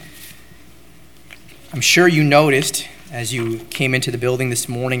I'm sure you noticed as you came into the building this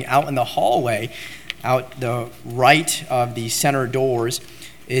morning, out in the hallway, out the right of the center doors,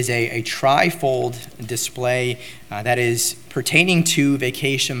 is a trifold display that is pertaining to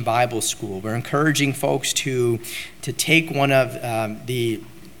Vacation Bible School. We're encouraging folks to take one of the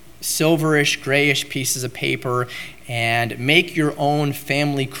silverish, grayish pieces of paper and make your own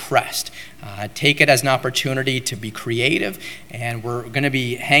family crest. Take it as an opportunity to be creative, and we're going to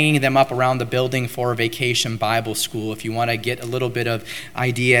be hanging them up around the building for Vacation Bible School. If you want to get a little bit of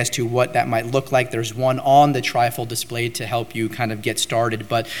idea as to what that might look like, there's one on the trifold display to help you kind of get started.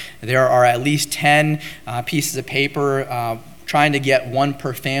 But there are at least 10 pieces of paper, trying to get one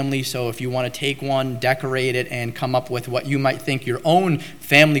per family. So if you want to take one, decorate it, and come up with what you might think your own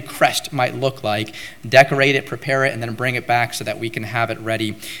family crest might look like, decorate it, prepare it, and then bring it back so that we can have it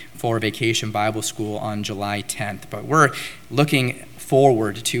ready for Vacation Bible School on July 10th. But we're looking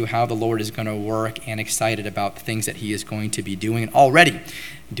forward to how the Lord is going to work and excited about the things that he is going to be doing and already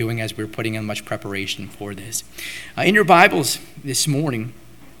doing as we're putting in much preparation for this. In your Bibles this morning,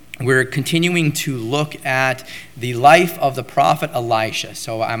 we're continuing to look at the life of the prophet Elisha.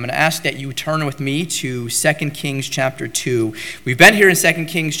 So I'm going to ask that you turn with me to 2 Kings chapter 2. We've been here in 2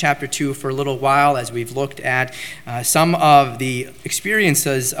 Kings chapter 2 for a little while as we've looked at some of the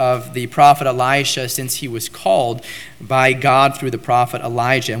experiences of the prophet Elisha since he was called by God through the prophet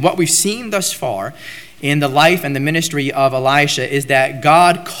Elijah. And what we've seen thus far in the life and the ministry of Elisha is that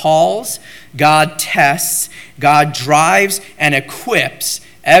God calls, God tests, God drives and equips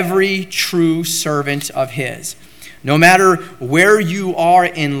every true servant of his. No matter where you are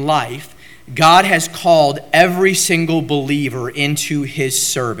in life, God has called every single believer into his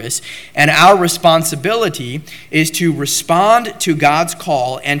service, and our responsibility is to respond to God's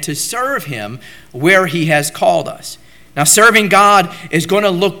call and to serve him where he has called us. Now, serving God is going to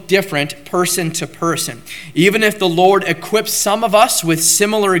look different person to person. Even if the Lord equips some of us with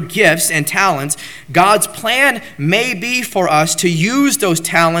similar gifts and talents, God's plan may be for us to use those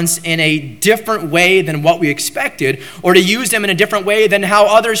talents in a different way than what we expected, or to use them in a different way than how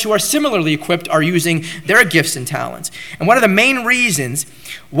others who are similarly equipped are using their gifts and talents. And one of the main reasons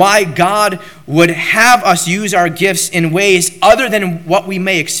why God would have us use our gifts in ways other than what we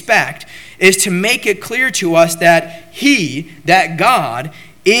may expect is to make it clear to us that God,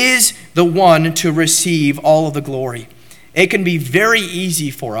 is the one to receive all of the glory. It can be very easy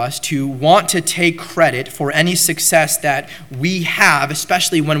for us to want to take credit for any success that we have,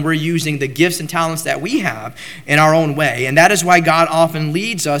 especially when we're using the gifts and talents that we have in our own way. And that is why God often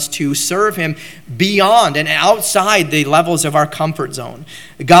leads us to serve him beyond and outside the levels of our comfort zone.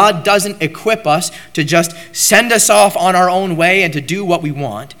 God doesn't equip us to just send us off on our own way and to do what we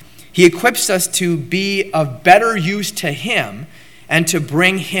want. He equips us to be of better use to him and to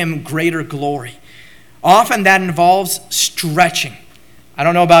bring him greater glory. Often that involves stretching. I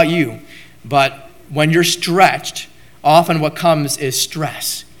don't know about you, but when you're stretched, often what comes is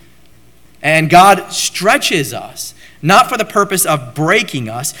stress. And God stretches us, not for the purpose of breaking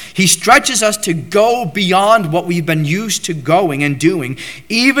us. He stretches us to go beyond what we've been used to going and doing,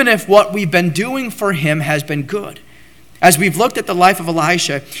 even if what we've been doing for him has been good. As we've looked at the life of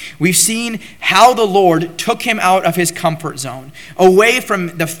Elisha, we've seen how the Lord took him out of his comfort zone, away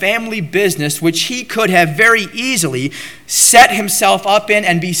from the family business, which he could have very easily set himself up in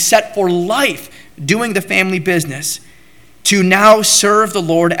and be set for life doing the family business, to now serve the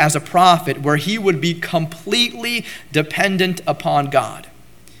Lord as a prophet, where he would be completely dependent upon God.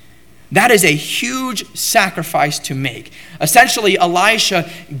 That is a huge sacrifice to make. Essentially, Elisha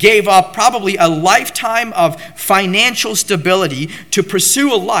gave up probably a lifetime of financial stability to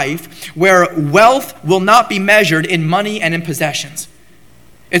pursue a life where wealth will not be measured in money and in possessions.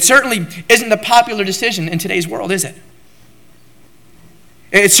 It certainly isn't the popular decision in today's world, is it?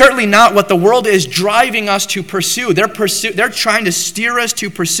 It's certainly not what the world is driving us to pursue. They're trying to steer us to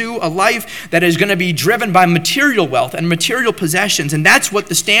pursue a life that is going to be driven by material wealth and material possessions, and that's what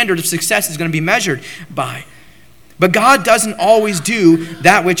the standard of success is going to be measured by. But God doesn't always do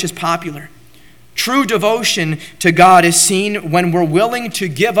that which is popular. True devotion to God is seen when we're willing to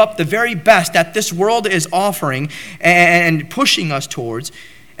give up the very best that this world is offering and pushing us towards,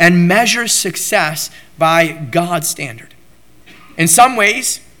 and measure success by God's standard. In some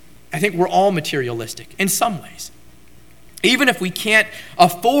ways, I think we're all materialistic. In some ways. Even if we can't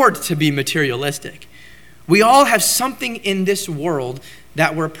afford to be materialistic, we all have something in this world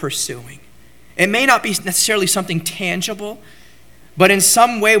that we're pursuing. It may not be necessarily something tangible, but in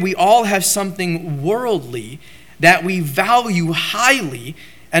some way we all have something worldly that we value highly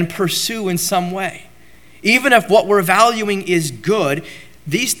and pursue in some way. Even if what we're valuing is good,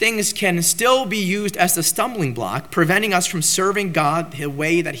 these things can still be used as a stumbling block, preventing us from serving God the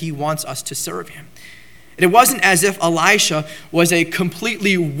way that he wants us to serve him. It wasn't as if Elisha was a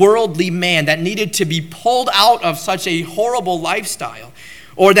completely worldly man that needed to be pulled out of such a horrible lifestyle,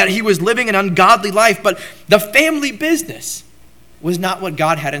 or that he was living an ungodly life, but the family business was not what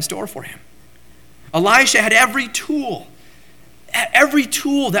God had in store for him. Elisha had every tool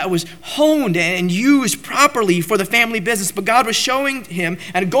that was honed and used properly for the family business, but God was showing him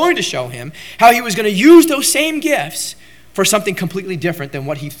and going to show him how he was going to use those same gifts for something completely different than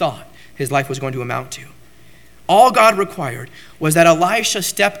what he thought his life was going to amount to. All God required was that Elisha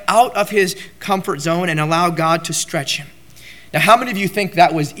step out of his comfort zone and allow God to stretch him. Now, how many of you think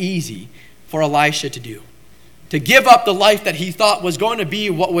that was easy for Elisha to do? To give up the life that he thought was going to be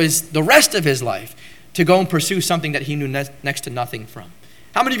what was the rest of his life, to go and pursue something that he knew next to nothing from.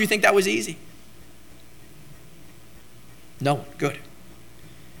 How many of you think that was easy? No one. Good.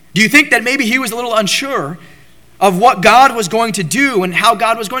 Do you think that maybe he was a little unsure of what God was going to do and how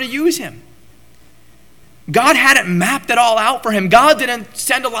God was going to use him? God hadn't mapped it all out for him. God didn't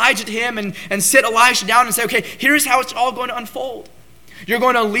send Elijah to him and sit Elisha down and say, okay, here's how it's all going to unfold. You're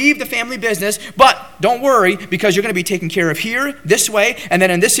going to leave the family business, but don't worry, because you're going to be taken care of here, this way, and then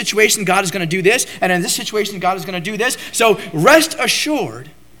in this situation, God is going to do this, and in this situation, God is going to do this. So rest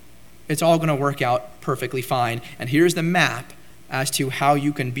assured, it's all going to work out perfectly fine. And here's the map as to how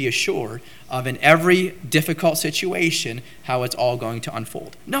you can be assured of, in every difficult situation, how it's all going to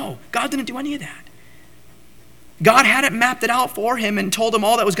unfold. No, God didn't do any of that. God hadn't mapped it out for him and told him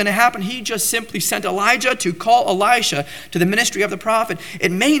all that was going to happen. He just simply sent Elijah to call Elisha to the ministry of the prophet.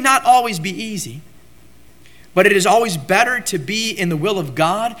 It may not always be easy, but it is always better to be in the will of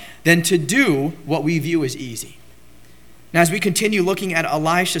God than to do what we view as easy. Now, as we continue looking at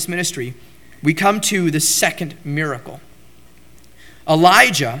Elisha's ministry, we come to the second miracle.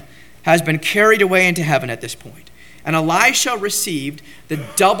 Elijah has been carried away into heaven at this point, and Elisha received the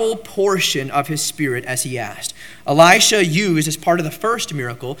double portion of his spirit as he asked. Elisha used, as part of the first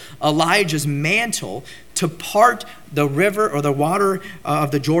miracle, Elijah's mantle to part the river, or the water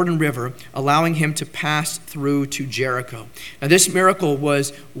of the Jordan River, allowing him to pass through to Jericho. Now, this miracle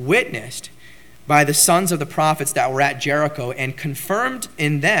was witnessed by the sons of the prophets that were at Jericho and confirmed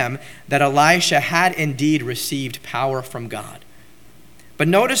in them that Elisha had indeed received power from God. But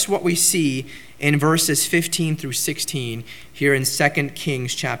notice what we see in verses 15 through 16 here in 2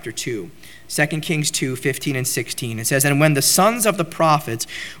 Kings chapter 2. 2 Kings 2, 15 and 16. It says, "And when the sons of the prophets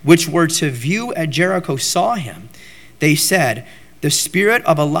which were to view at Jericho saw him, they said, The spirit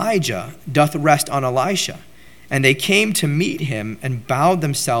of Elijah doth rest on Elisha. And they came to meet him and bowed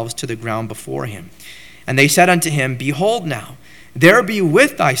themselves to the ground before him. And they said unto him, Behold now, there be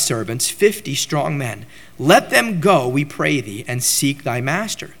with thy servants 50 strong men. Let them go, we pray thee, and seek thy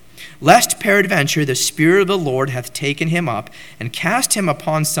master. Lest peradventure the Spirit of the Lord hath taken him up, and cast him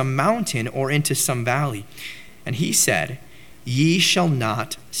upon some mountain or into some valley. And he said, Ye shall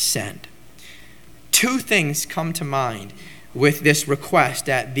not send." Two things come to mind with this request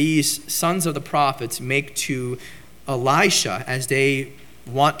that these sons of the prophets make to Elisha as they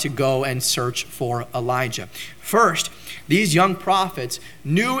want to go and search for Elijah. First, these young prophets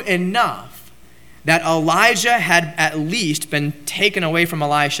knew enough that Elijah had at least been taken away from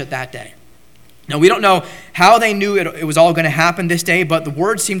Elisha that day. Now, we don't know how they knew it was all going to happen this day, but the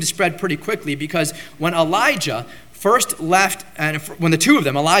word seemed to spread pretty quickly, because when Elijah first left, and when the two of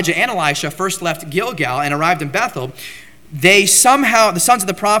them, Elijah and Elisha, first left Gilgal and arrived in Bethel, the sons of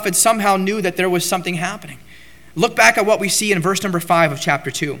the prophets somehow knew that there was something happening. Look back at what we see in verse number 5 of chapter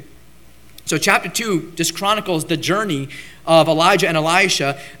 2. So chapter 2 just chronicles the journey of Elijah and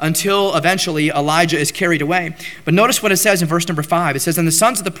Elisha until eventually Elijah is carried away. But notice what it says in verse number 5. It says, "And the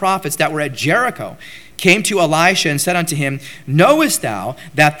sons of the prophets that were at Jericho came to Elisha and said unto him, Knowest thou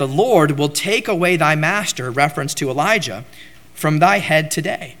that the Lord will take away thy master," reference to Elijah, "from thy head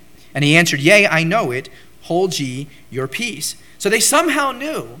today? And he answered, Yea, I know it. Hold ye your peace." So they somehow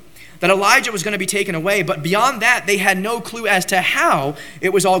knew that Elijah was going to be taken away, but beyond that, they had no clue as to how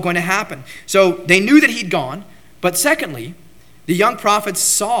it was all going to happen. So they knew that he'd gone, but secondly, the young prophets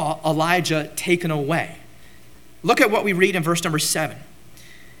saw Elijah taken away. Look at what we read in verse number 7.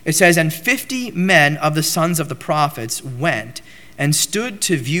 It says, "And 50 men of the sons of the prophets went and stood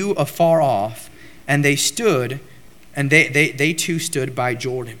to view afar off, and they stood, and they too stood by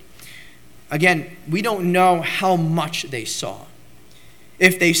Jordan." Again, we don't know how much they saw.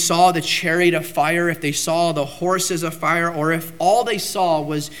 If they saw the chariot of fire, if they saw the horses of fire, or if all they saw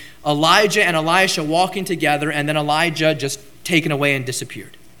was Elijah and Elisha walking together and then Elijah just taken away and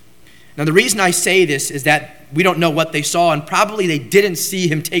disappeared. Now, the reason I say this is that we don't know what they saw, and probably they didn't see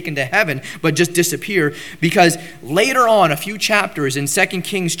him taken to heaven, but just disappear, because later on, a few chapters in 2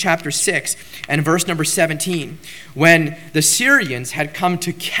 Kings chapter 6 and verse number 17, when the Syrians had come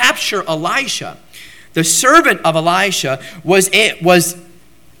to capture Elisha, the servant of Elisha was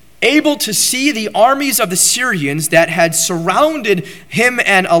able to see the armies of the Syrians that had surrounded him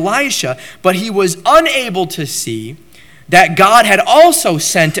and Elisha, but he was unable to see that God had also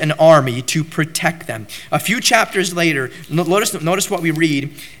sent an army to protect them. A few chapters later, notice what we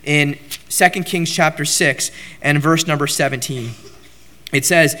read in 2 Kings chapter 6 and verse number 17. It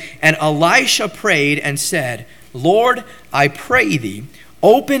says, "And Elisha prayed and said, Lord, I pray thee,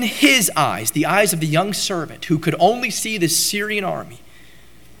 open his eyes," the eyes of the young servant who could only see the Syrian army.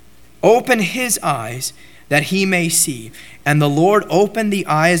 "Open his eyes that he may see. And the Lord opened the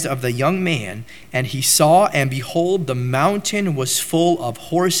eyes of the young man, and he saw, and behold, the mountain was full of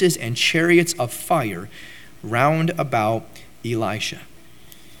horses and chariots of fire round about Elisha."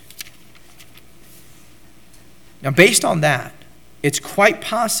 Now, based on that, it's quite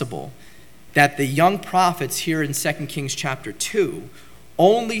possible that the young prophets here in 2 Kings chapter 2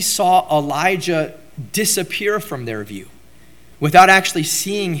 only saw Elijah disappear from their view without actually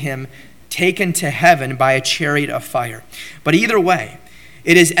seeing him taken to heaven by a chariot of fire. But either way,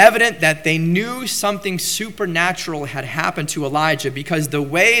 it is evident that they knew something supernatural had happened to Elijah, because the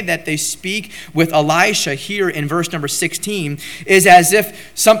way that they speak with Elisha here in verse number 16 is as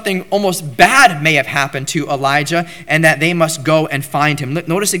if something almost bad may have happened to Elijah and that they must go and find him.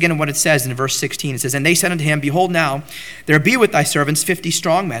 Notice again what it says in verse 16. It says, "And they said unto him, Behold now, there be with thy servants 50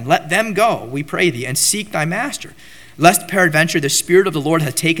 strong men. Let them go, we pray thee, and seek thy master, lest peradventure the Spirit of the Lord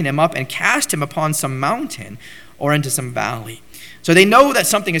hath taken him up and cast him upon some mountain or into some valley." So they know that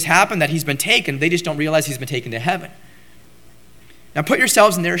something has happened, that he's been taken. They just don't realize he's been taken to heaven. Now put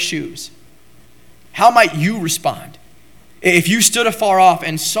yourselves in their shoes. How might you respond if you stood afar off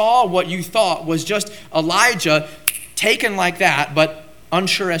and saw what you thought was just Elijah taken like that, but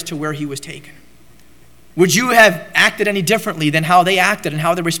unsure as to where he was taken? Would you have acted any differently than how they acted and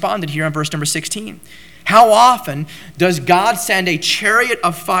how they responded here in verse number 16? How often does God send a chariot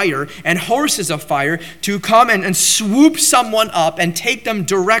of fire and horses of fire to come and swoop someone up and take them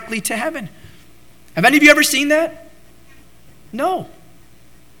directly to heaven? Have any of you ever seen that? No.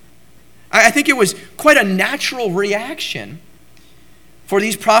 I think it was quite a natural reaction for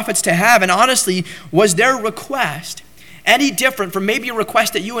these prophets to have. And honestly, was their request any different from maybe a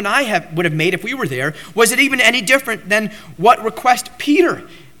request that you and I would have made if we were there? Was it even any different than what request Peter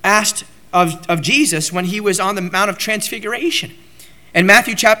asked of Jesus when he was on the Mount of Transfiguration? In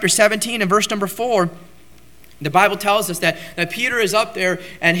Matthew chapter 17 and verse number 4, the Bible tells us that Peter is up there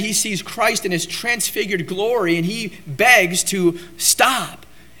and he sees Christ in his transfigured glory, and he begs to stop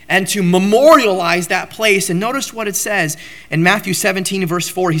and to memorialize that place. And notice what it says in Matthew 17 verse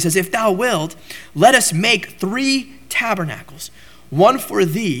 4. He says, "If thou wilt, let us make 3 tabernacles, one for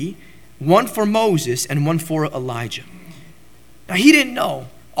thee, one for Moses, and one for Elijah." Now he didn't know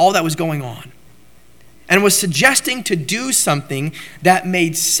all that was going on, and was suggesting to do something that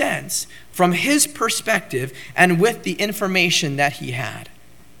made sense from his perspective and with the information that he had.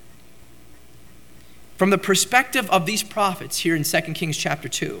 From the perspective of these prophets here in 2 Kings chapter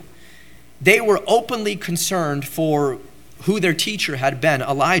 2, they were openly concerned for who their teacher had been,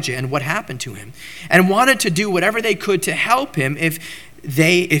 Elijah, and what happened to him, and wanted to do whatever they could to help him if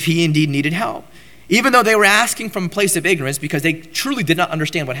he indeed needed help. Even though they were asking from a place of ignorance, because they truly did not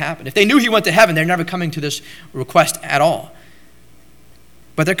understand what happened. If they knew he went to heaven, they're never coming to this request at all.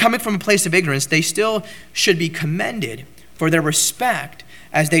 But they're coming from a place of ignorance. They still should be commended for their respect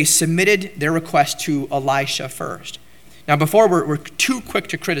as they submitted their request to Elisha first. Now, before we're too quick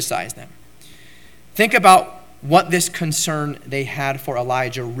to criticize them, think about what this concern they had for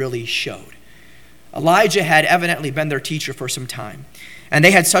Elijah really showed. Elijah had evidently been their teacher for some time, and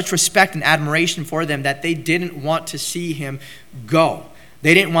they had such respect and admiration for them that they didn't want to see him go.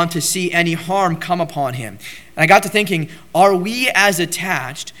 They didn't want to see any harm come upon him. And I got to thinking, are we as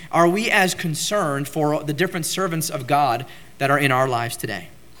attached, are we as concerned for the different servants of God that are in our lives today?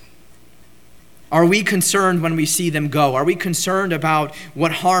 Are we concerned when we see them go? Are we concerned about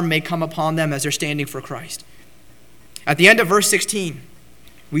what harm may come upon them as they're standing for Christ? At the end of verse 16,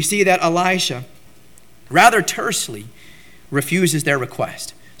 we see that Elisha rather tersely refuses their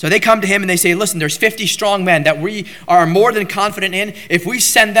request. So they come to him and they say, listen, there's 50 strong men that we are more than confident in. If we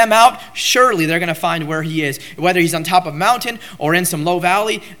send them out, surely they're going to find where he is. Whether he's on top of a mountain or in some low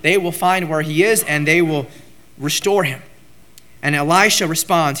valley, they will find where he is and they will restore him. And Elisha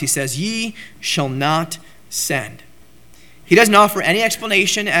responds, he says, "Ye shall not send." He doesn't offer any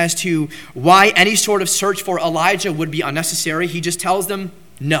explanation as to why any sort of search for Elijah would be unnecessary. He just tells them,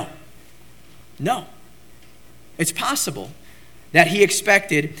 no. No. It's possible that he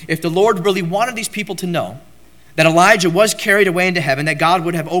expected, if the Lord really wanted these people to know that Elijah was carried away into heaven, that God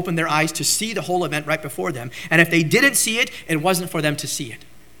would have opened their eyes to see the whole event right before them. And if they didn't see it, it wasn't for them to see it.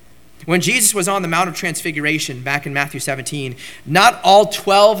 When Jesus was on the Mount of Transfiguration back in Matthew 17, not all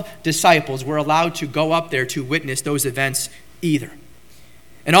 12 disciples were allowed to go up there to witness those events either.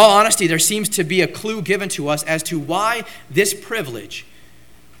 In all honesty, there seems to be a clue given to us as to why this privilege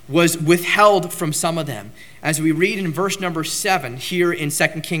was withheld from some of them. As we read in verse number 7 here in 2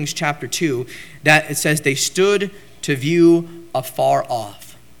 Kings chapter 2, that it says, they stood to view afar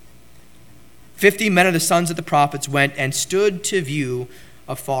off. 50 men of the sons of the prophets went and stood to view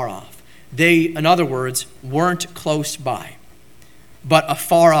afar off. They, in other words, weren't close by, but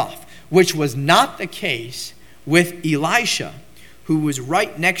afar off, which was not the case with Elisha, who was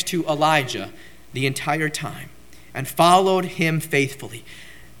right next to Elijah the entire time and followed him faithfully.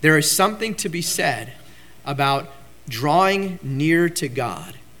 There is something to be said about drawing near to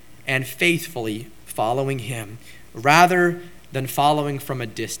God and faithfully following him rather than following from a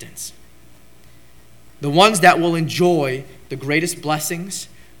distance. The ones that will enjoy the greatest blessings,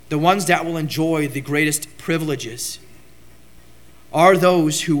 the ones that will enjoy the greatest privileges, are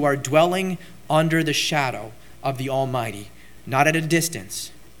those who are dwelling under the shadow of the Almighty, not at a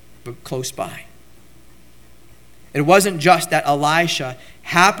distance, but close by. It wasn't just that Elisha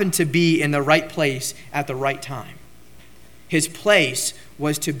happened to be in the right place at the right time. His place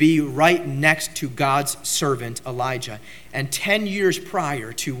was to be right next to God's servant Elijah. And 10 years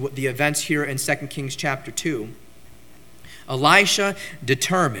prior to the events here in 2 Kings chapter 2, Elisha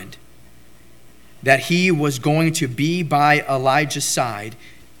determined that he was going to be by Elijah's side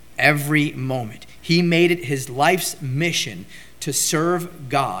every moment. He made it his life's mission to serve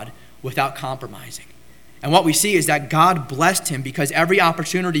God without compromising. And what we see is that God blessed him because every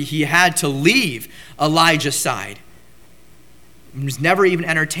opportunity he had to leave Elijah's side was never even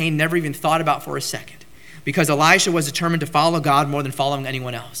entertained, never even thought about for a second. Because Elisha was determined to follow God more than following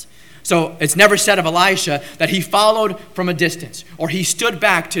anyone else. So it's never said of Elisha that he followed from a distance or he stood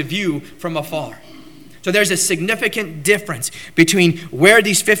back to view from afar. So there's a significant difference between where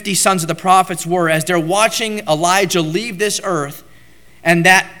these 50 sons of the prophets were as they're watching Elijah leave this earth, and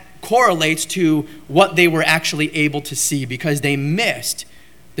that correlates to what they were actually able to see because they missed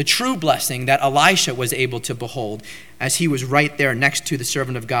the true blessing that Elisha was able to behold as he was right there next to the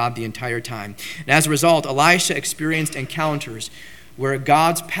servant of God the entire time. And as a result, Elisha experienced encounters where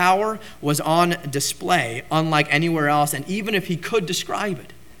God's power was on display unlike anywhere else, and even if he could describe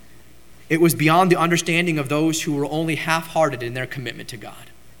it, it was beyond the understanding of those who were only half-hearted in their commitment to God.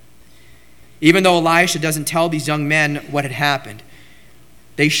 Even though Elisha doesn't tell these young men what had happened,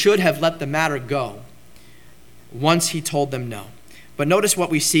 they should have let the matter go once he told them no. But notice what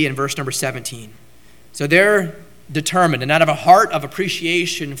we see in verse number 17. So they're determined, and out of a heart of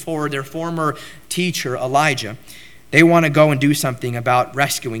appreciation for their former teacher, Elijah, they want to go and do something about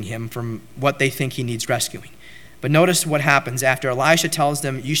rescuing him from what they think he needs rescuing. But notice what happens after Elisha tells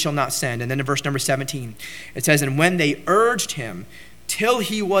them, you shall not send. And then in verse number 17, it says, and when they urged him till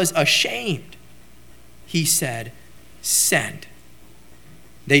he was ashamed, he said, send.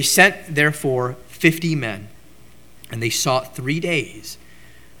 They sent, therefore, 50 men, and they sought 3 days,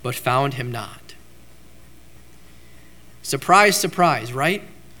 but found him not. Surprise, surprise, right?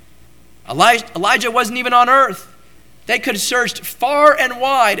 Elijah wasn't even on earth. They could have searched far and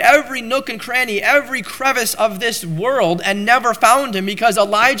wide, every nook and cranny, every crevice of this world, and never found him because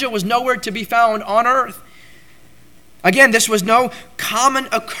Elijah was nowhere to be found on earth. Again, this was no common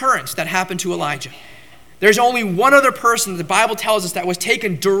occurrence that happened to Elijah. There's only one other person that the Bible tells us that was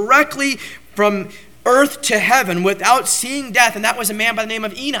taken directly from earth to heaven without seeing death, and that was a man by the name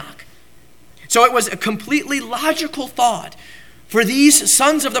of Enoch. So it was a completely logical thought for these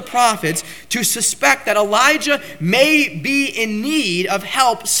sons of the prophets to suspect that Elijah may be in need of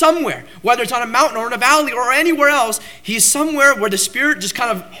help somewhere, whether it's on a mountain or in a valley or anywhere else. He's somewhere where the Spirit just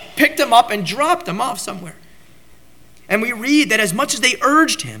kind of picked him up and dropped him off somewhere. And we read that as much as they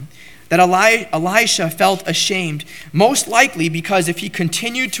urged him, that Elisha felt ashamed, most likely because if he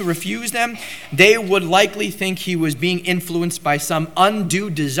continued to refuse them, they would likely think he was being influenced by some undue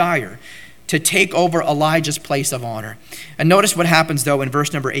desire to take over Elijah's place of honor. And notice what happens, though, in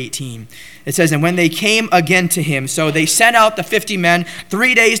verse number 18. It says, and when they came again to him, so they sent out the 50 men,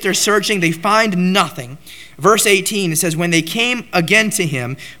 3 days they're searching, they find nothing. Verse 18, it says, when they came again to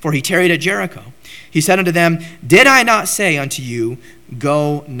him, for he tarried at Jericho, he said unto them, did I not say unto you,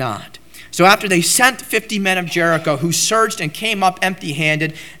 go not? So after they sent 50 men of Jericho who searched and came up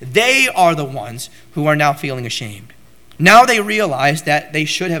empty-handed, they are the ones who are now feeling ashamed. Now they realize that they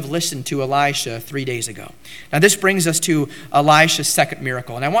should have listened to Elisha 3 days ago. Now this brings us to Elisha's second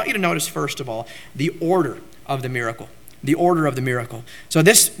miracle. And I want you to notice, first of all, the order of the miracle. The order of the miracle. So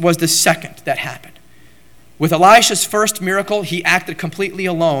this was the second that happened. With Elisha's first miracle, he acted completely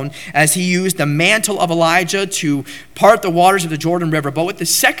alone as he used the mantle of Elijah to part the waters of the Jordan River. But with the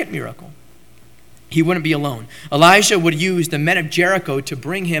second miracle, he wouldn't be alone. Elisha would use the men of Jericho to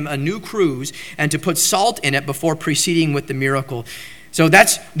bring him a new cruse and to put salt in it before proceeding with the miracle. So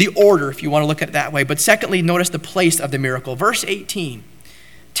that's the order, if you want to look at it that way. But secondly, notice the place of the miracle. Verse 18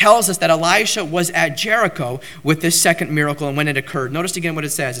 tells us that Elisha was at Jericho with this second miracle and when it occurred. Notice again what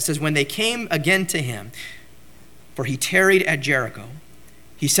it says. It says, when they came again to him, for he tarried at Jericho,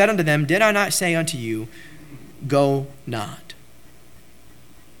 he said unto them, did I not say unto you, go not?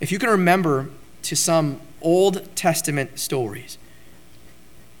 If you can remember to some Old Testament stories,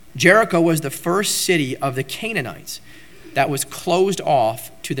 Jericho was the first city of the Canaanites that was closed off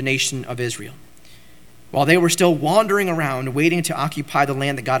to the nation of Israel. While they were still wandering around, waiting to occupy the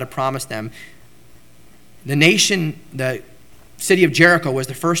land that God had promised them, the city of Jericho was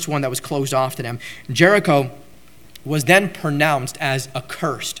the first one that was closed off to them. Jericho was then pronounced as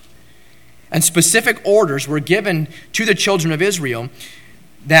accursed. And specific orders were given to the children of Israel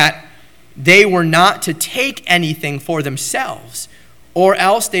that they were not to take anything for themselves, or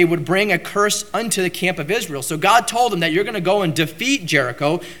else they would bring a curse unto the camp of Israel. So God told them that you're going to go and defeat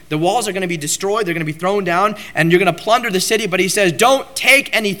Jericho. The walls are going to be destroyed. They're going to be thrown down, and you're going to plunder the city. But he says, don't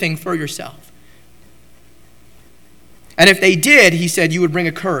take anything for yourself. And if they did, he said, you would bring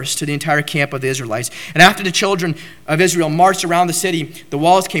a curse to the entire camp of the Israelites. And after the children of Israel marched around the city, the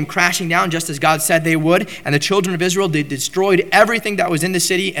walls came crashing down just as God said they would. And the children of Israel, they destroyed everything that was in the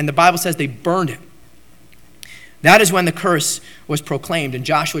city. And the Bible says they burned it. That is when the curse was proclaimed in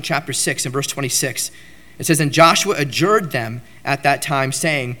Joshua chapter 6 and verse 26. It says, and Joshua adjured them at that time,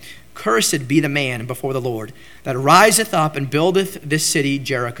 saying, cursed be the man before the Lord, that riseth up and buildeth this city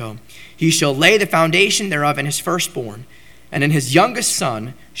Jericho. He shall lay the foundation thereof in his firstborn, and in his youngest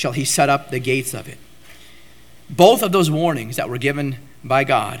son shall he set up the gates of it. Both of those warnings that were given by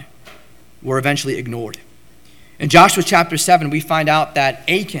God were eventually ignored. In Joshua chapter 7, we find out that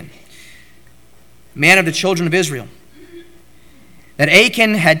Achan, man of the children of Israel, that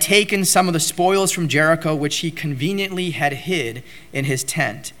Achan had taken some of the spoils from Jericho, which he conveniently had hid in his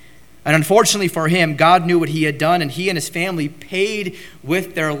tent. And unfortunately for him, God knew what he had done, and he and his family paid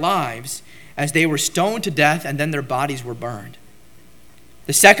with their lives as they were stoned to death and then their bodies were burned.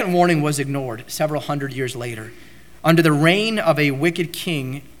 The second warning was ignored several hundred years later under the reign of a wicked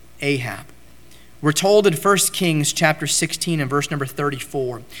king, Ahab. We're told in 1 Kings chapter 16 and verse number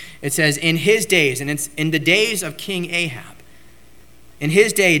 34, it says, in his days, and it's in the days of King Ahab, in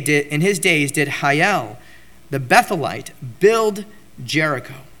his days did Hiel the Bethelite build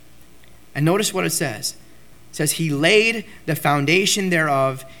Jericho. And notice what it says. It says, he laid the foundation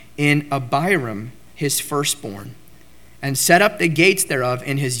thereof in Abiram, his firstborn, and set up the gates thereof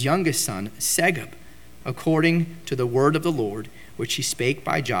in his youngest son, Segub, according to the word of the Lord, which he spake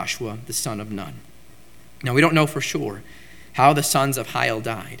by Joshua, the son of Nun. Now, we don't know for sure how the sons of Hiel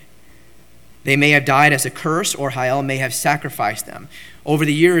died. They may have died as a curse, or Hiel may have sacrificed them. Over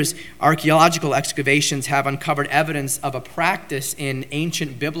the years, archaeological excavations have uncovered evidence of a practice in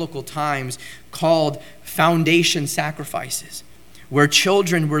ancient biblical times called foundation sacrifices, where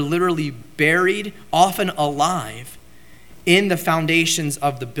children were literally buried, often alive, in the foundations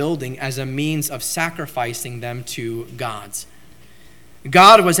of the building as a means of sacrificing them to gods.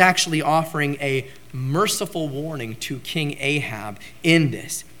 God was actually offering a merciful warning to King Ahab in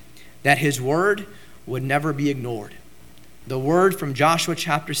this, that his word would never be ignored. The word from Joshua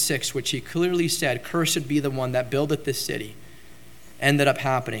chapter 6, which he clearly said, cursed be the one that buildeth this city, ended up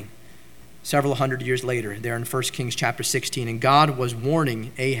happening several hundred years later there in 1 Kings chapter 16. And God was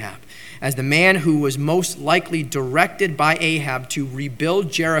warning Ahab as the man who was most likely directed by Ahab to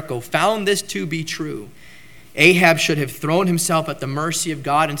rebuild Jericho found this to be true. Ahab should have thrown himself at the mercy of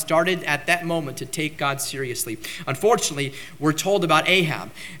God and started at that moment to take God seriously. Unfortunately, we're told about Ahab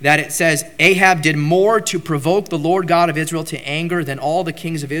that it says, Ahab did more to provoke the Lord God of Israel to anger than all the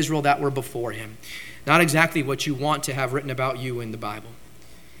kings of Israel that were before him. Not exactly what you want to have written about you in the Bible.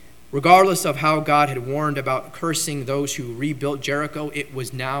 Regardless of how God had warned about cursing those who rebuilt Jericho, it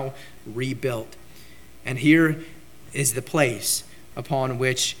was now rebuilt. And here is the place upon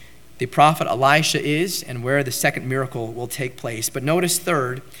which the prophet Elisha is and where the second miracle will take place. But notice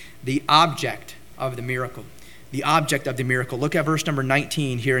third, the object of the miracle. the object of the miracle. Look at verse number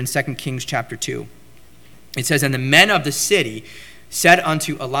 19 here in 2 Kings chapter 2. It says, "And the men of the city said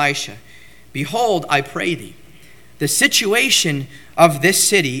unto Elisha, Behold, I pray thee, the situation of this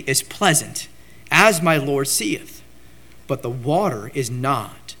city is pleasant, as my Lord seeth, but the water is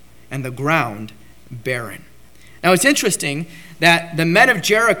not, and the ground barren." Now it's interesting that the men of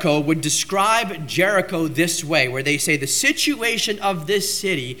Jericho would describe Jericho this way, where they say the situation of this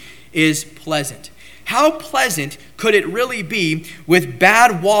city is pleasant. How pleasant could it really be with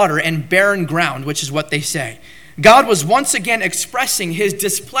bad water and barren ground, which is what they say. God was once again expressing his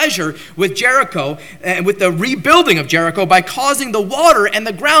displeasure with Jericho and with the rebuilding of Jericho by causing the water and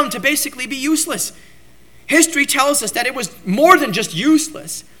the ground to basically be useless. History tells us that it was more than just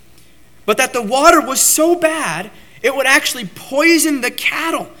useless, but that the water was so bad it would actually poison the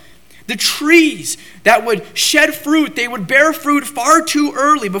cattle. The trees that would shed fruit, they would bear fruit far too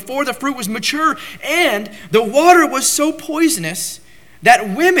early before the fruit was mature. And the water was so poisonous that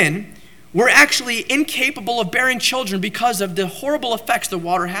women were actually incapable of bearing children because of the horrible effects the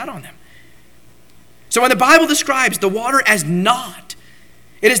water had on them. So when the Bible describes the water as not,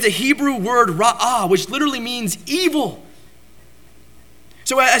 it is the Hebrew word ra'ah, which literally means evil.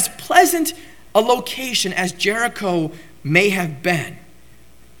 So as pleasant a location as Jericho may have been,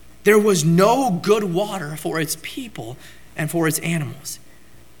 there was no good water for its people and for its animals.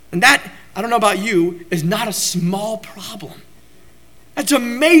 And that, I don't know about you, is not a small problem. That's a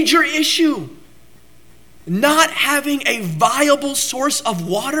major issue. Not having a viable source of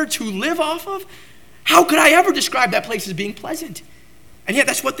water to live off of? How could I ever describe that place as being pleasant? And yet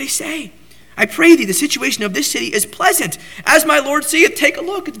that's what they say. I pray thee, the situation of this city is pleasant. As my Lord seeth, take a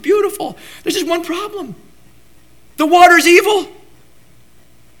look, it's beautiful. There's just one problem. The water's evil.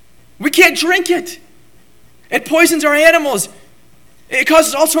 We can't drink it. It poisons our animals. It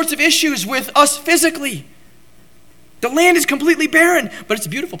causes all sorts of issues with us physically. The land is completely barren, but it's a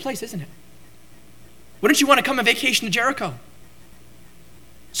beautiful place, isn't it? Wouldn't you want to come on vacation to Jericho?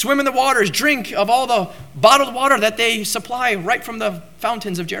 Swim in the waters, drink of all the bottled water that they supply right from the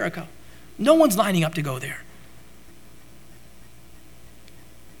fountains of Jericho. No one's lining up to go there.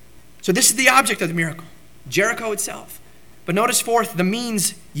 So this is the object of the miracle, Jericho itself. But notice fourth, the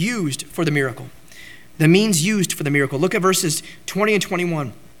means used for the miracle. The means used for the miracle. Look at verses 20 and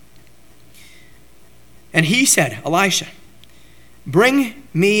 21. "And he said, Elisha, bring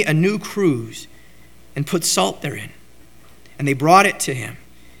me a new cruse and put salt therein. And they brought it to him.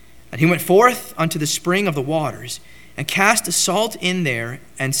 And he went forth unto the spring of the waters and cast the salt in there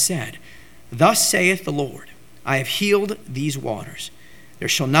and said, Thus saith the Lord, I have healed these waters. There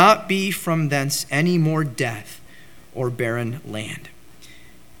shall not be from thence any more death or barren land."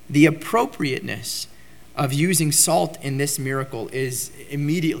 The appropriateness of using salt in this miracle is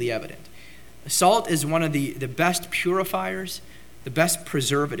immediately evident. Salt is one of the best purifiers, the best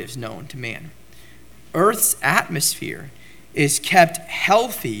preservatives known to man. Earth's atmosphere is kept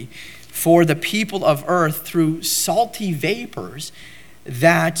healthy for the people of earth through salty vapors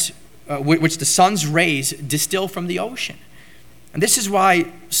that which the sun's rays distill from the ocean. And this is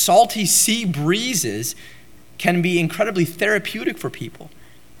why salty sea breezes can be incredibly therapeutic for people.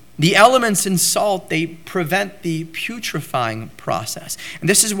 The elements in salt, they prevent the putrefying process. And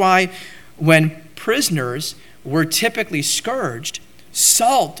this is why when prisoners were typically scourged,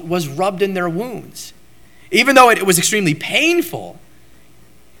 salt was rubbed in their wounds. Even though it was extremely painful,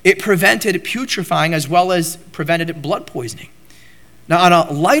 it prevented putrefying as well as prevented blood poisoning. Now, on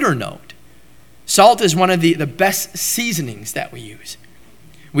a lighter note, salt is one of the best seasonings that we use.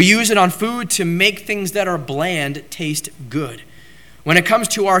 We use it on food to make things that are bland taste good. When it comes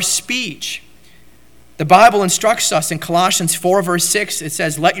to our speech, the Bible instructs us in Colossians 4 verse 6, it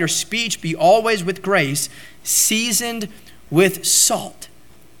says, "Let your speech be always with grace, seasoned with salt."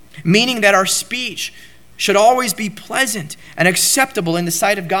 Meaning that our speech should always be pleasant and acceptable in the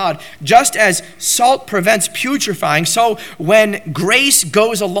sight of God. Just as salt prevents putrefying, so when grace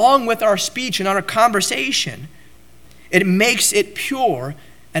goes along with our speech and our conversation, it makes it pure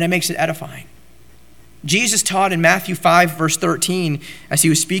and it makes it edifying. Jesus taught in Matthew 5 verse 13, as he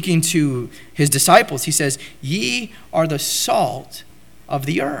was speaking to his disciples, he says, "Ye are the salt of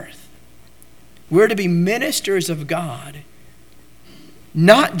the earth." We're to be ministers of God,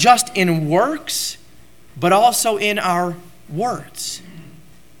 not just in works, but also in our words.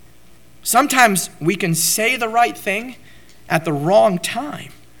 Sometimes we can say the right thing at the wrong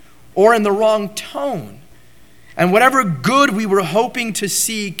time or in the wrong tone. And whatever good we were hoping to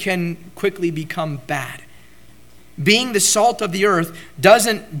see can quickly become bad. Being the salt of the earth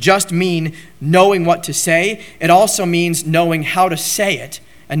doesn't just mean knowing what to say. It also means knowing how to say it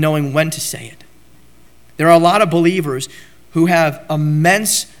and knowing when to say it. There are a lot of believers who have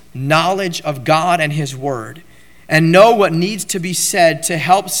immense knowledge of God and his word and know what needs to be said to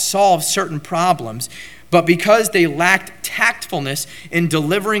help solve certain problems, but because they lacked tactfulness in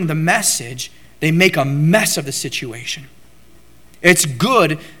delivering the message, they make a mess of the situation. It's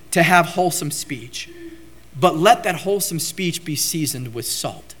good to have wholesome speech, but let that wholesome speech be seasoned with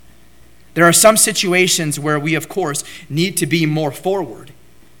salt. There are some situations where we, of course, need to be more forward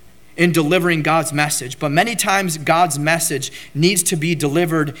in delivering God's message, but many times God's message needs to be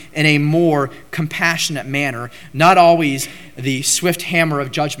delivered in a more compassionate manner, not always the swift hammer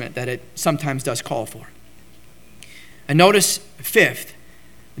of judgment that it sometimes does call for. And notice, fifth,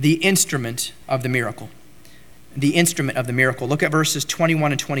 the instrument of the miracle. The instrument of the miracle. Look at verses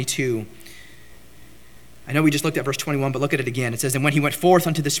 21 and 22. I know we just looked at verse 21, but look at it again. It says, "And when he went forth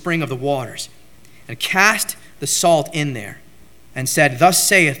unto the spring of the waters, and cast the salt in there, and said, Thus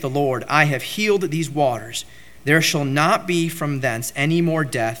saith the Lord, I have healed these waters. There shall not be from thence any more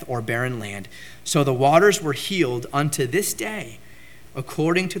death or barren land. So the waters were healed unto this day,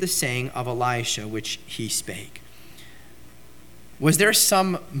 according to the saying of Elisha, which he spake." Was there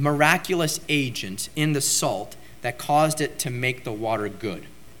some miraculous agent in the salt that caused it to make the water good?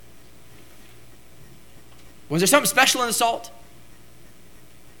 Was there something special in the salt?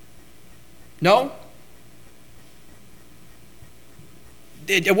 No?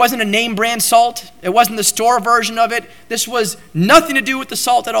 It wasn't a name brand salt. It wasn't the store version of it. This was nothing to do with the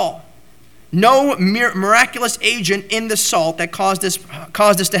salt at all. No miraculous agent in the salt that caused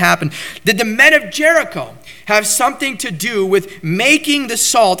this to happen. Did the men of Jericho have something to do with making the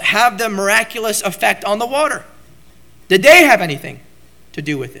salt have the miraculous effect on the water? Did they have anything to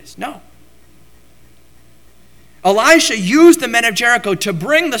do with this? No. Elisha used the men of Jericho to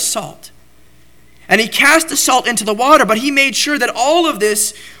bring the salt. And he cast the salt into the water, but he made sure that all of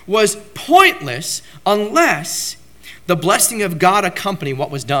this was pointless unless the blessing of God accompanied what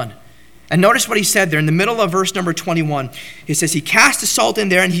was done. And notice what he said there in the middle of verse number 21. He says, he cast the salt in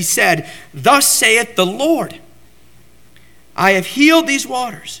there and he said, Thus saith the Lord, I have healed these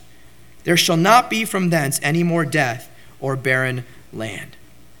waters. There shall not be from thence any more death or barren land.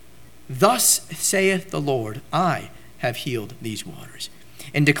 Thus saith the Lord, I have healed these waters.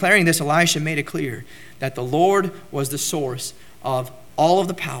 In declaring this, Elisha made it clear that the Lord was the source of all of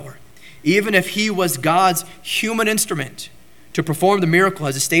the power, even if he was God's human instrument to perform the miracle,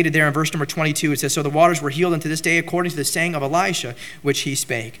 as is stated there in verse number 22. It says, So the waters were healed unto this day according to the saying of Elisha, which he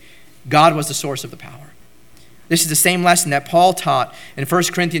spake. God was the source of the power. This is the same lesson that Paul taught in 1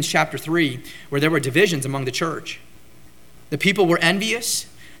 Corinthians chapter 3, where there were divisions among the church. The people were envious.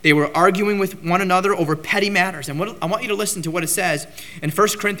 They were arguing with one another over petty matters. And I want you to listen to what it says in 1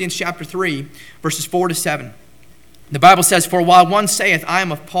 Corinthians chapter 3, verses 4 to 7. The Bible says, For while one saith, I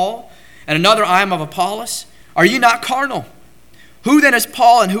am of Paul, and another, I am of Apollos, are ye not carnal? Who then is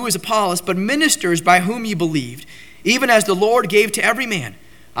Paul and who is Apollos, but ministers by whom ye believed, even as the Lord gave to every man?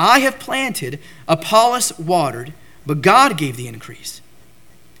 I have planted, Apollos watered, but God gave the increase.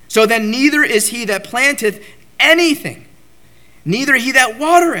 So then neither is he that planteth anything, neither he that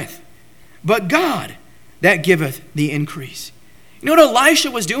watereth, but God that giveth the increase. You know what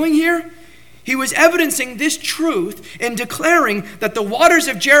Elisha was doing here? He was evidencing this truth in declaring that the waters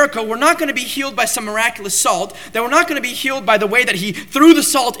of Jericho were not going to be healed by some miraculous salt. They were not going to be healed by the way that he threw the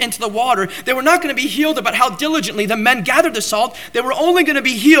salt into the water. They were not going to be healed about how diligently the men gathered the salt. They were only going to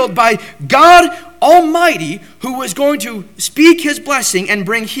be healed by God Almighty, who was going to speak his blessing and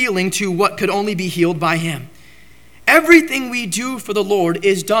bring healing to what could only be healed by him. Everything we do for the Lord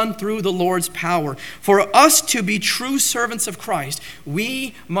is done through the Lord's power. For us to be true servants of Christ,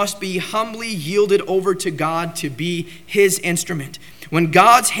 we must be humbly yielded over to God to be his instrument. When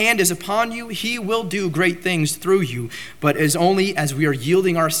God's hand is upon you, he will do great things through you, but as only as we are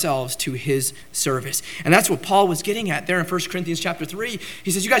yielding ourselves to his service. And that's what Paul was getting at there in 1 Corinthians chapter 3.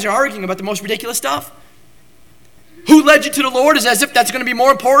 He says, you guys are arguing about the most ridiculous stuff. Who led you to the Lord is as if that's going to be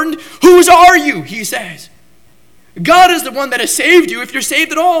more important. Whose are you, he says. God is the one that has saved you if you're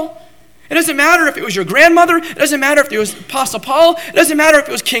saved at all. It doesn't matter if it was your grandmother. It doesn't matter if it was Apostle Paul. It doesn't matter if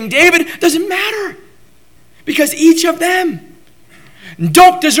it was King David. It doesn't matter. Because each of them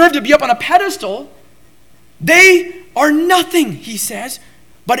don't deserve to be up on a pedestal. They are nothing, he says,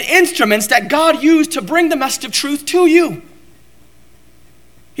 but instruments that God used to bring the message of truth to you.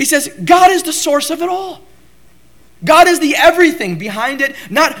 He says God is the source of it all. God is the everything behind it,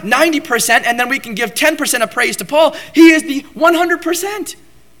 not 90%, and then we can give 10% of praise to Paul. He is the 100%.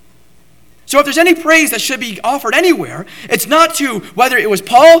 So if there's any praise that should be offered anywhere, it's not to whether it was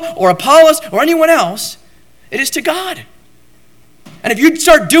Paul or Apollos or anyone else. It is to God. And if you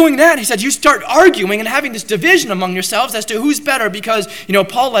start doing that, he said, you start arguing and having this division among yourselves as to who's better because,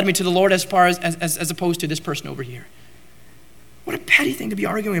 Paul led me to the Lord as opposed to this person over here. What a petty thing to be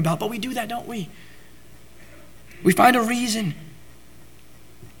arguing about, but we do that, don't we? We find a reason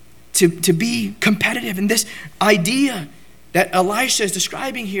to be competitive. And this idea that Elisha is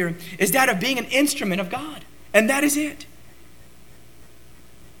describing here is that of being an instrument of God. And that is it.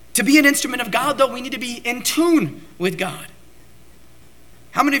 To be an instrument of God, though, we need to be in tune with God.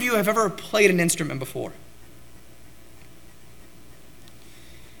 How many of you have ever played an instrument before?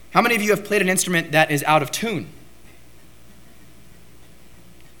 How many of you have played an instrument that is out of tune?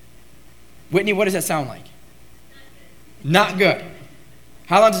 Whitney, what does that sound like? Not good.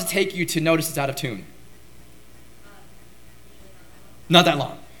 How long does it take you to notice it's out of tune? Not that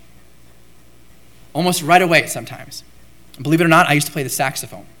long. Almost right away sometimes. Believe it or not, I used to play the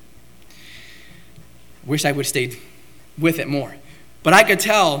saxophone. Wish I would have stayed with it more. But I could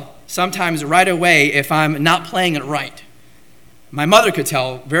tell sometimes right away if I'm not playing it right. My mother could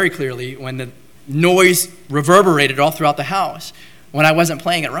tell very clearly when the noise reverberated all throughout the house when I wasn't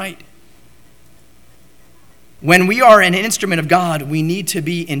playing it right. When we are an instrument of God, we need to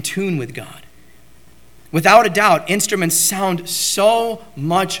be in tune with God. Without a doubt, instruments sound so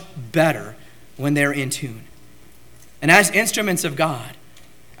much better when they're in tune. And as instruments of God,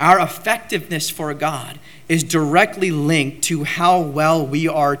 our effectiveness for God is directly linked to how well we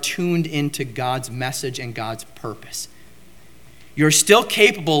are tuned into God's message and God's purpose. You're still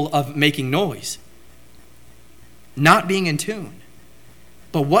capable of making noise, not being in tune.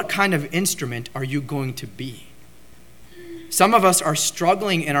 But what kind of instrument are you going to be? Some of us are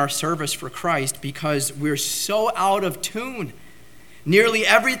struggling in our service for Christ because we're so out of tune. Nearly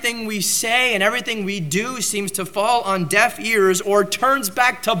everything we say and everything we do seems to fall on deaf ears or turns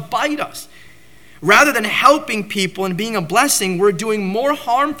back to bite us. Rather than helping people and being a blessing, we're doing more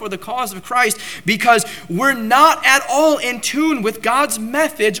harm for the cause of Christ because we're not at all in tune with God's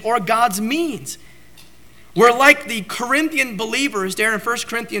message or God's means. We're like the Corinthian believers there in 1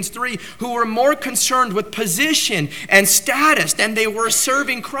 Corinthians 3 who were more concerned with position and status than they were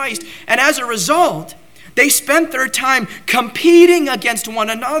serving Christ. And as a result, they spent their time competing against one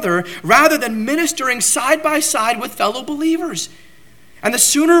another rather than ministering side by side with fellow believers. And the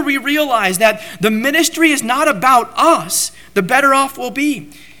sooner we realize that the ministry is not about us, the better off we'll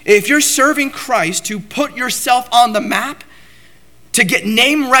be. If you're serving Christ to put yourself on the map, to get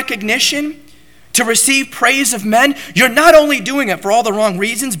name recognition, to receive praise of men, you're not only doing it for all the wrong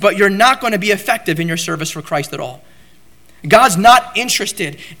reasons, but you're not going to be effective in your service for Christ at all. God's not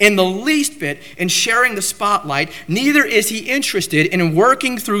interested in the least bit in sharing the spotlight. Neither is he interested in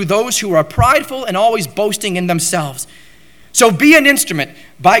working through those who are prideful and always boasting in themselves. So be an instrument.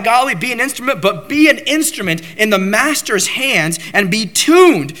 By golly, be an instrument, but be an instrument in the master's hands and be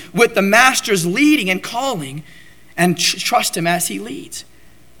tuned with the master's leading and calling and trust him as he leads.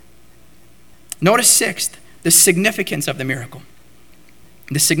 Notice sixth, the significance of the miracle.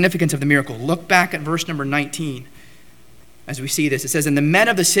 The significance of the miracle. Look back at verse number 19 as we see this. It says, "And the men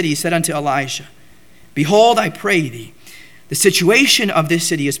of the city said unto Elisha, Behold, I pray thee, the situation of this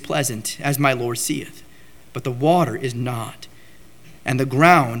city is pleasant, as my Lord seeth, but the water is not, and the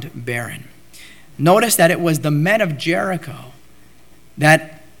ground barren." Notice that it was the men of Jericho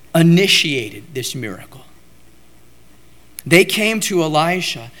that initiated this miracle. They came to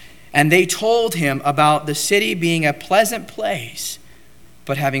Elisha and they told him about the city being a pleasant place,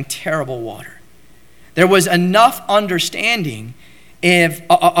 but having terrible water. There was enough understanding of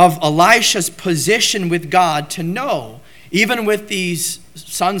Elisha's position with God to know, even with these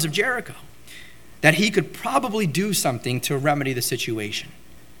sons of Jericho, that he could probably do something to remedy the situation.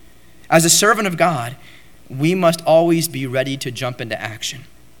 As a servant of God, we must always be ready to jump into action.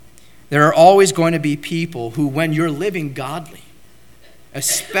 There are always going to be people who, when you're living godly,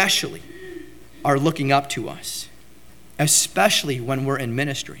 especially, are looking up to us, especially when we're in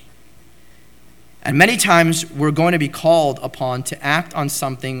ministry. And many times we're going to be called upon to act on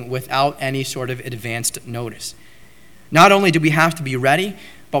something without any sort of advanced notice. Not only do we have to be ready,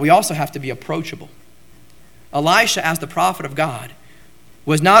 but we also have to be approachable. Elisha, as the prophet of God,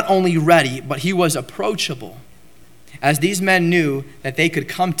 was not only ready, but he was approachable, as these men knew that they could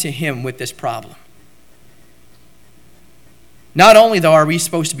come to him with this problem. Not only, though, are we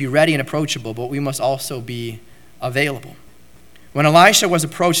supposed to be ready and approachable, but we must also be available. When Elisha was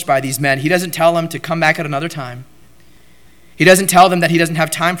approached by these men, he doesn't tell them to come back at another time. He doesn't tell them that he doesn't have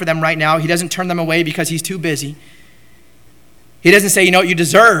time for them right now. He doesn't turn them away because he's too busy. He doesn't say, you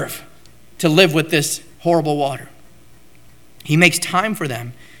deserve to live with this horrible water. He makes time for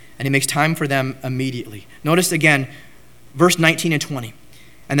them, and he makes time for them immediately. Notice again, Verse 19 and 20.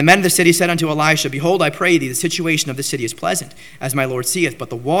 And the men of the city said unto Elisha, Behold, I pray thee, the situation of the city is pleasant, as my Lord seeth, but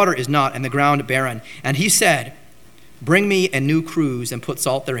the water is not, and the ground barren. And he said, Bring me a new cruse, and put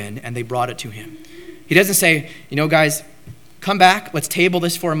salt therein. And they brought it to him. He doesn't say, guys, come back, let's table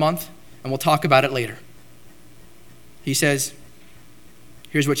this for a month, and we'll talk about it later. He says,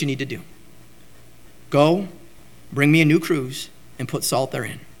 here's what you need to do. Go, bring me a new cruse, and put salt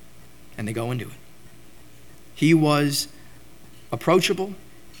therein. And they go and do it. He was approachable.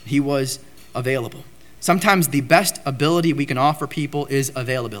 He was available. Sometimes the best ability we can offer people is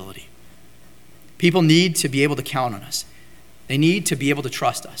availability. People need to be able to count on us. They need to be able to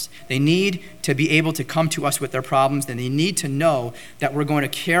trust us. They need to be able to come to us with their problems, and they need to know that we're going to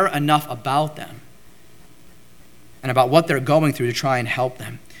care enough about them and about what they're going through to try and help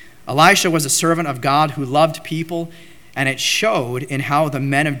them. Elisha was a servant of God who loved people, and it showed in how the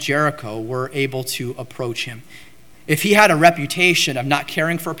men of Jericho were able to approach him. If he had a reputation of not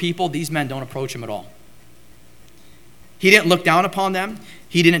caring for people, these men don't approach him at all. He didn't look down upon them.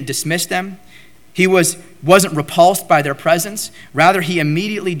 He didn't dismiss them. He wasn't repulsed by their presence. Rather, he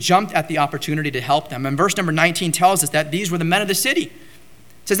immediately jumped at the opportunity to help them. And verse number 19 tells us that these were the men of the city. It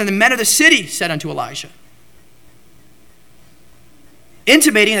says, And the men of the city said unto Elisha,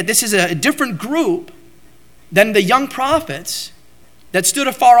 intimating that this is a different group than the young prophets that stood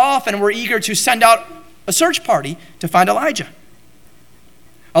afar off and were eager to send out a search party to find Elijah.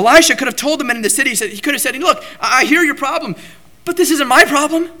 Elisha could have told the men in the city, he could have said, Look, I hear your problem, but this isn't my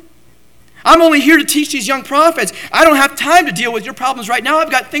problem. I'm only here to teach these young prophets. I don't have time to deal with your problems right now.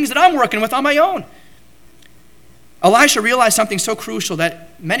 I've got things that I'm working with on my own. Elisha realized something so crucial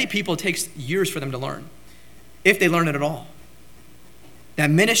that many people, it takes years for them to learn, if they learn it at all. That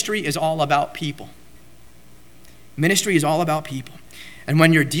ministry is all about people. Ministry is all about people. And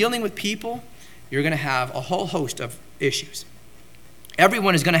when you're dealing with people, you're going to have a whole host of issues.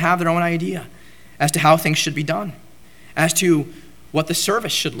 Everyone is going to have their own idea as to how things should be done, as to what the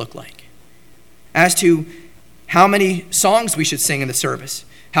service should look like, as to how many songs we should sing in the service,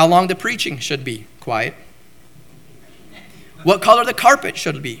 how long the preaching should be, quiet, what color the carpet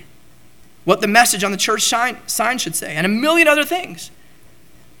should be, what the message on the church sign should say, and a million other things.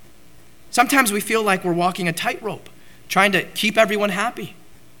 Sometimes we feel like we're walking a tightrope, trying to keep everyone happy.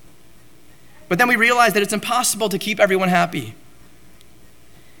 But then we realize that it's impossible to keep everyone happy.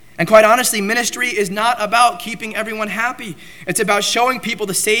 And quite honestly, ministry is not about keeping everyone happy. It's about showing people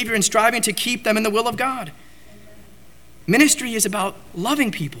the Savior and striving to keep them in the will of God. Ministry is about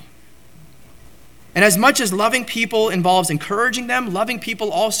loving people. And as much as loving people involves encouraging them, loving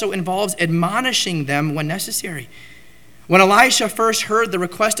people also involves admonishing them when necessary. When Elisha first heard the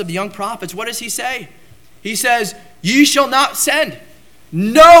request of the young prophets, what does he say? He says, Ye shall not send.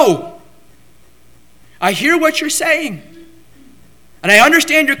 No! I hear what you're saying. And I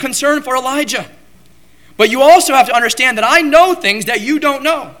understand your concern for Elijah. But you also have to understand that I know things that you don't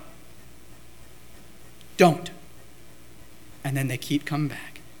know. Don't. And then they keep coming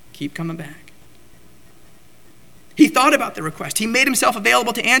back. Keep coming back. He thought about the request. He made himself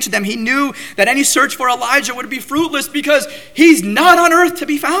available to answer them. He knew that any search for Elijah would be fruitless because he's not on earth to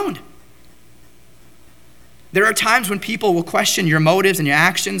be found. There are times when people will question your motives and your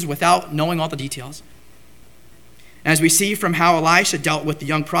actions without knowing all the details. As we see from how Elisha dealt with the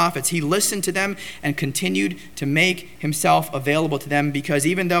young prophets, he listened to them and continued to make himself available to them because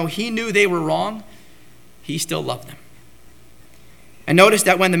even though he knew they were wrong, he still loved them. And notice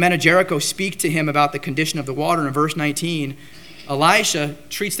that when the men of Jericho speak to him about the condition of the water in verse 19, Elisha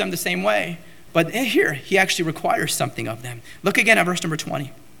treats them the same way. But here, he actually requires something of them. Look again at verse number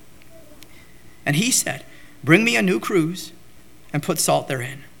 20. And he said, Bring me a new cruse and put salt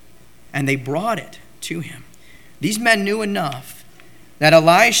therein. And they brought it to him. These men knew enough that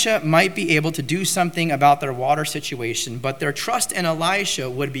Elisha might be able to do something about their water situation, but their trust in Elisha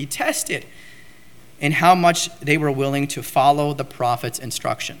would be tested in how much they were willing to follow the prophet's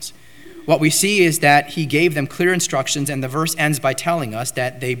instructions. What we see is that he gave them clear instructions, and the verse ends by telling us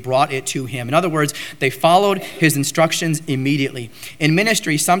that they brought it to him. In other words, they followed his instructions immediately. In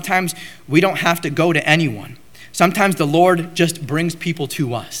ministry, sometimes we don't have to go to anyone. Sometimes the Lord just brings people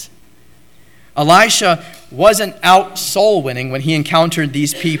to us. Elisha wasn't out soul winning when he encountered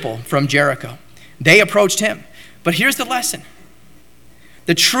these people from Jericho. They approached him. But here's the lesson.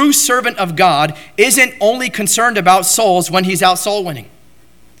 The true servant of God isn't only concerned about souls when he's out soul winning.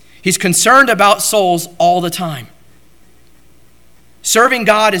 He's concerned about souls all the time. Serving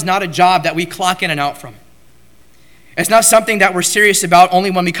God is not a job that we clock in and out from. It's not something that we're serious about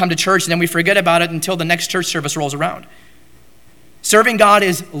only when we come to church and then we forget about it until the next church service rolls around. Serving God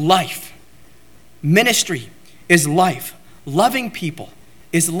is life. Ministry is life. Loving people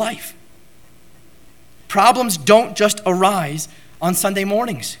is life. Problems don't just arise on Sunday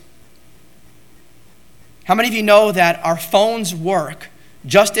mornings. How many of you know that our phones work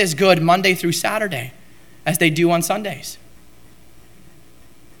just as good Monday through Saturday as they do on Sundays?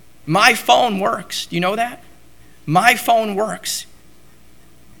 My phone works. Do you know that? My phone works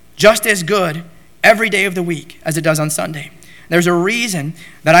just as good every day of the week as it does on Sunday. There's a reason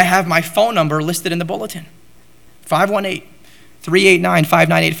that I have my phone number listed in the bulletin.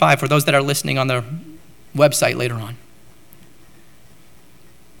 518-389-5985 for those that are listening on the website later on.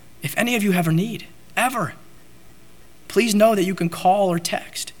 If any of you have a need, ever, please know that you can call or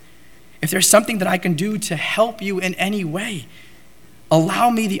text. If there's something that I can do to help you in any way, allow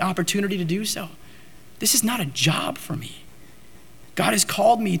me the opportunity to do so. This is not a job for me. God has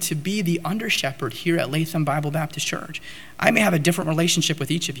called me to be the under-shepherd here at Latham Bible Baptist Church. I may have a different relationship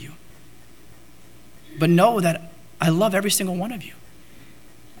with each of you, but know that I love every single one of you.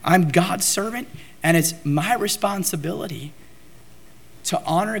 I'm God's servant, and it's my responsibility to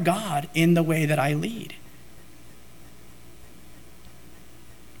honor God in the way that I lead.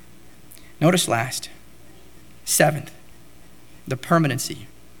 Notice last, seventh, the permanency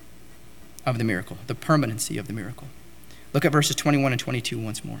of the miracle. The permanency of the miracle. Look at verses 21 and 22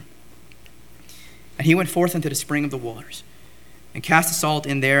 once more. And he went forth into the spring of the waters, and cast the salt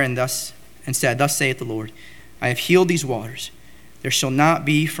in there, and said, Thus saith the Lord, I have healed these waters. There shall not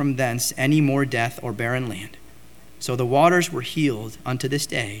be from thence any more death or barren land. So the waters were healed unto this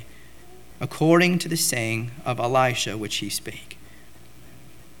day, according to the saying of Elisha which he spake.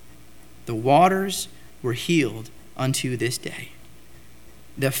 The waters were healed unto this day.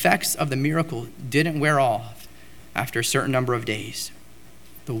 The effects of the miracle didn't wear off after a certain number of days.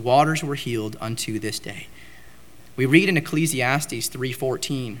 The waters were healed unto this day. We read in Ecclesiastes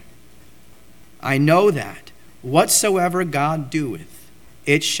 3:14, I know that whatsoever God doeth,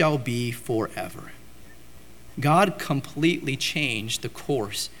 it shall be forever. God completely changed the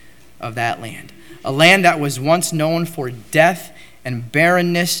course of that land. A land that was once known for death and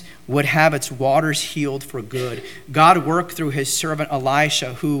barrenness would have its waters healed for good. God worked through his servant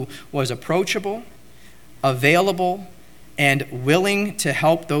Elisha, who was approachable, available, and willing to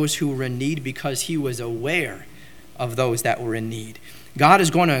help those who were in need because he was aware of those that were in need. God is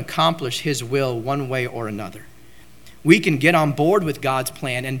going to accomplish his will one way or another. We can get on board with God's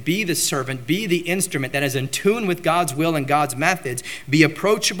plan and be the servant, be the instrument that is in tune with God's will and God's methods, be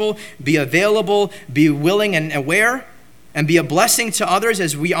approachable, be available, be willing and aware, and be a blessing to others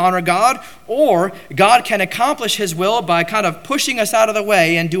as we honor God, or God can accomplish his will by kind of pushing us out of the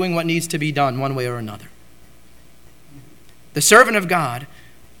way and doing what needs to be done one way or another. The servant of God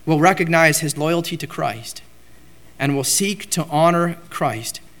will recognize his loyalty to Christ and will seek to honor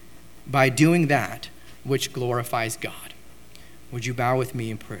Christ by doing that which glorifies God. Would you bow with me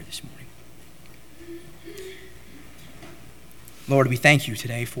in prayer this morning? Lord, we thank you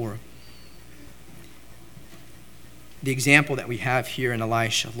today for the example that we have here in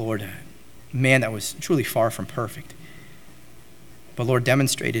Elisha. Lord, a man that was truly far from perfect, but Lord,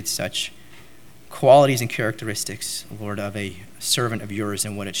 demonstrated such qualities and characteristics, Lord, of a servant of yours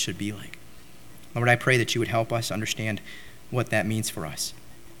and what it should be like. Lord, I pray that you would help us understand what that means for us.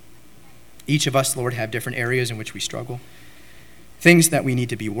 Each of us, Lord, have different areas in which we struggle, things that we need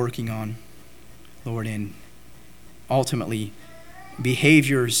to be working on, Lord, and ultimately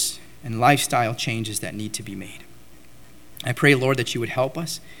behaviors and lifestyle changes that need to be made. I pray, Lord, that you would help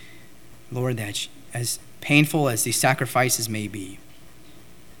us, Lord, that as painful as these sacrifices may be,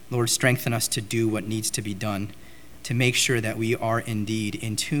 Lord, strengthen us to do what needs to be done to make sure that we are indeed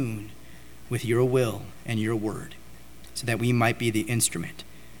in tune with your will and your word, so that we might be the instrument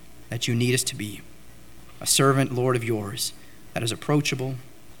that you need us to be, a servant, Lord, of yours that is approachable,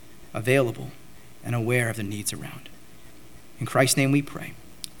 available, and aware of the needs around. In Christ's name we pray.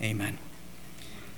 Amen.